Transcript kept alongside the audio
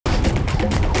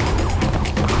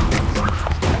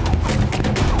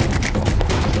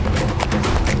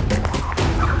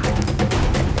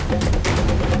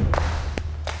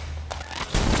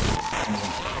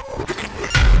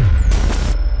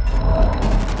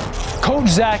Coach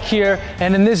Zach here,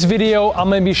 and in this video I'm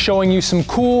going to be showing you some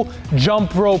cool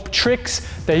jump rope tricks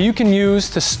that you can use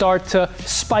to start to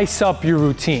spice up your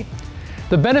routine.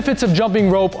 The benefits of jumping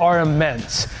rope are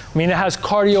immense. I mean, it has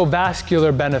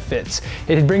cardiovascular benefits.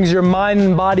 It brings your mind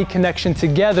and body connection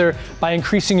together by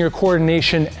increasing your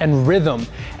coordination and rhythm.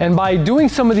 And by doing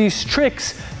some of these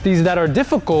tricks, these that are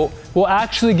difficult, will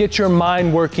actually get your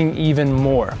mind working even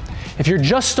more. If you're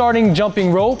just starting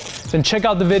jumping rope, then check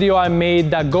out the video I made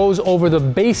that goes over the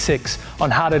basics on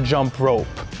how to jump rope.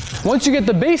 Once you get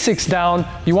the basics down,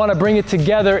 you want to bring it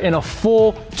together in a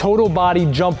full total body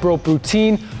jump rope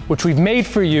routine, which we've made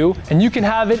for you, and you can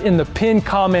have it in the pinned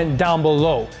comment down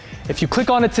below. If you click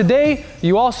on it today,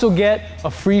 you also get a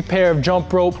free pair of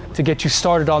jump rope to get you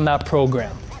started on that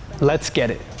program. Let's get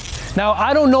it. Now,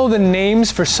 I don't know the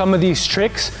names for some of these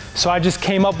tricks, so I just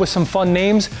came up with some fun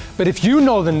names, but if you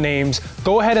know the names,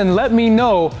 go ahead and let me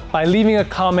know by leaving a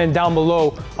comment down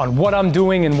below on what I'm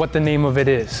doing and what the name of it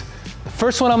is. The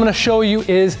first one I'm going to show you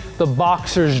is the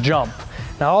boxer's jump.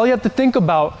 Now, all you have to think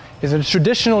about is a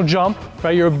traditional jump,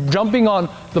 right? You're jumping on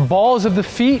the balls of the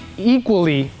feet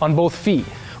equally on both feet.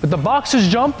 With the boxer's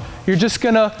jump, you're just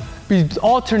going to be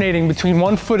alternating between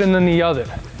one foot and then the other.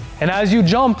 And as you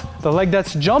jump, the leg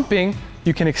that's jumping,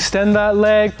 you can extend that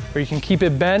leg or you can keep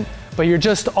it bent, but you're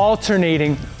just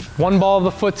alternating one ball of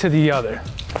the foot to the other.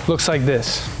 Looks like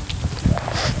this.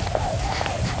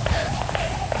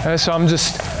 Okay, so I'm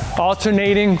just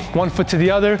alternating one foot to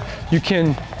the other. You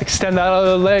can extend that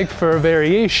other leg for a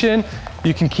variation.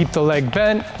 You can keep the leg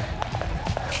bent.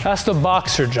 That's the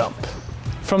boxer jump.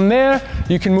 From there,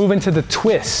 you can move into the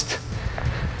twist.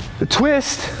 The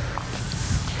twist,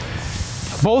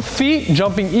 both feet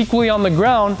jumping equally on the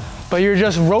ground, but you're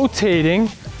just rotating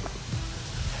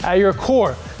at your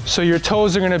core. So your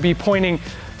toes are going to be pointing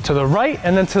to the right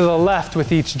and then to the left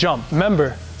with each jump.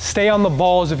 Remember, stay on the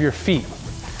balls of your feet.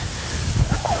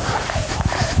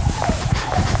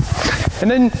 And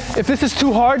then if this is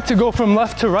too hard to go from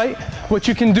left to right, what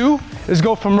you can do is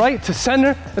go from right to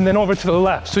center and then over to the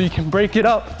left. So you can break it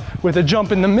up with a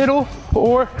jump in the middle,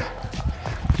 or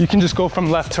you can just go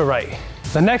from left to right.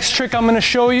 The next trick I'm going to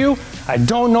show you, I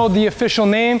don't know the official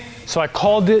name, so I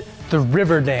called it the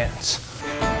river dance.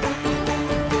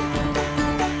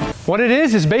 What it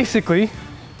is basically,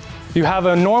 you have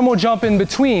a normal jump in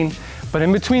between, but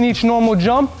in between each normal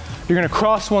jump, you're going to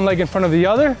cross one leg in front of the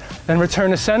other, then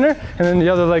return to center, and then the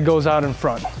other leg goes out in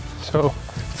front. So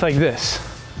it's like this.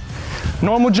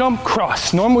 Normal jump,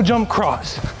 cross. Normal jump,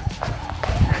 cross.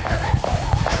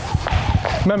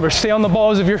 Remember, stay on the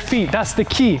balls of your feet. That's the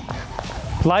key.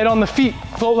 Light on the feet,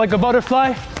 float like a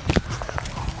butterfly,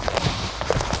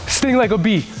 sting like a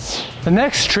bee. The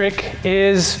next trick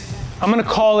is, I'm gonna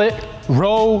call it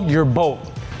row your boat.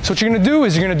 So what you're gonna do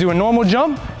is you're gonna do a normal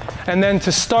jump, and then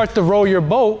to start the row your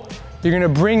boat, you're gonna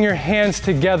bring your hands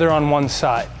together on one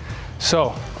side.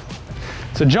 So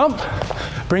it's a jump,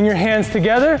 bring your hands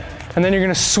together, and then you're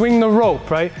gonna swing the rope,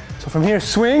 right? So from here,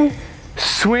 swing,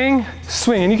 swing,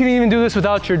 swing. And you can even do this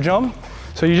without your jump.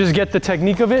 So you just get the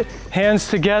technique of it, hands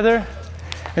together,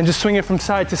 and just swing it from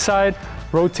side to side,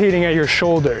 rotating at your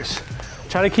shoulders.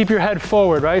 Try to keep your head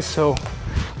forward, right? So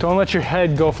don't let your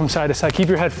head go from side to side. Keep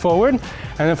your head forward,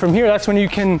 and then from here, that's when you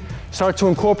can start to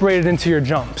incorporate it into your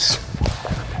jumps.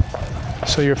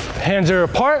 So your hands are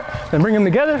apart, then bring them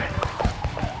together,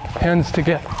 hands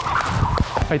together,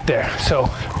 right there. So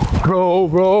row,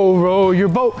 row, row your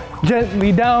boat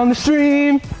gently down the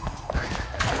stream.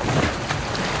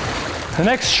 The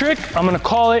next trick, I'm gonna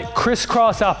call it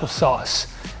crisscross applesauce.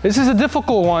 This is a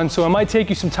difficult one, so it might take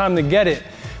you some time to get it,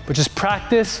 but just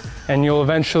practice and you'll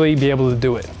eventually be able to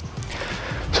do it.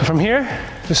 So from here,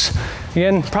 just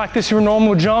again, practice your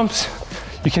normal jumps.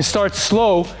 You can start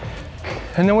slow,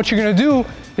 and then what you're gonna do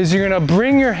is you're gonna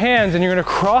bring your hands and you're gonna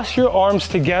cross your arms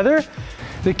together.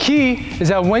 The key is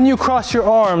that when you cross your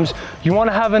arms, you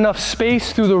wanna have enough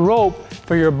space through the rope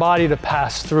for your body to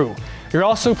pass through. You're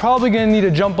also probably gonna need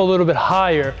to jump a little bit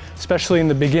higher, especially in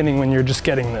the beginning when you're just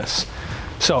getting this.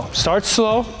 So start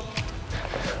slow,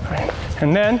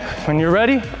 and then when you're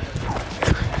ready,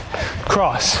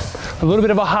 cross. A little bit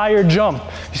of a higher jump.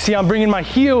 You see I'm bringing my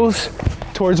heels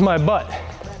towards my butt.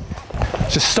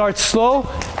 Just start slow,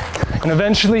 and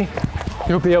eventually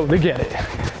you'll be able to get it.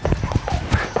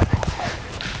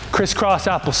 Crisscross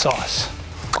applesauce.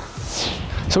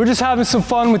 So we're just having some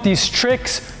fun with these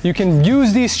tricks. You can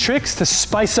use these tricks to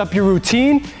spice up your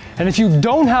routine. And if you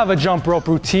don't have a jump rope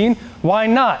routine, why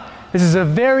not? This is a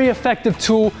very effective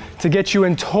tool to get you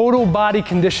in total body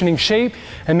conditioning shape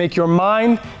and make your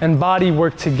mind and body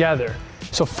work together.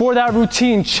 So for that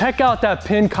routine, check out that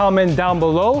pinned comment down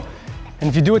below And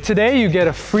if you do it today, you get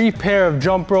a free pair of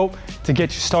jump rope to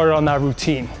get you started on that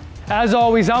routine. As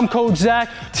always, I'm Coach Zach,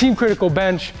 Team Critical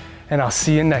Bench, and I'll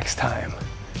see you next time.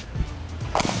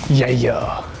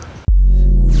 Yeah.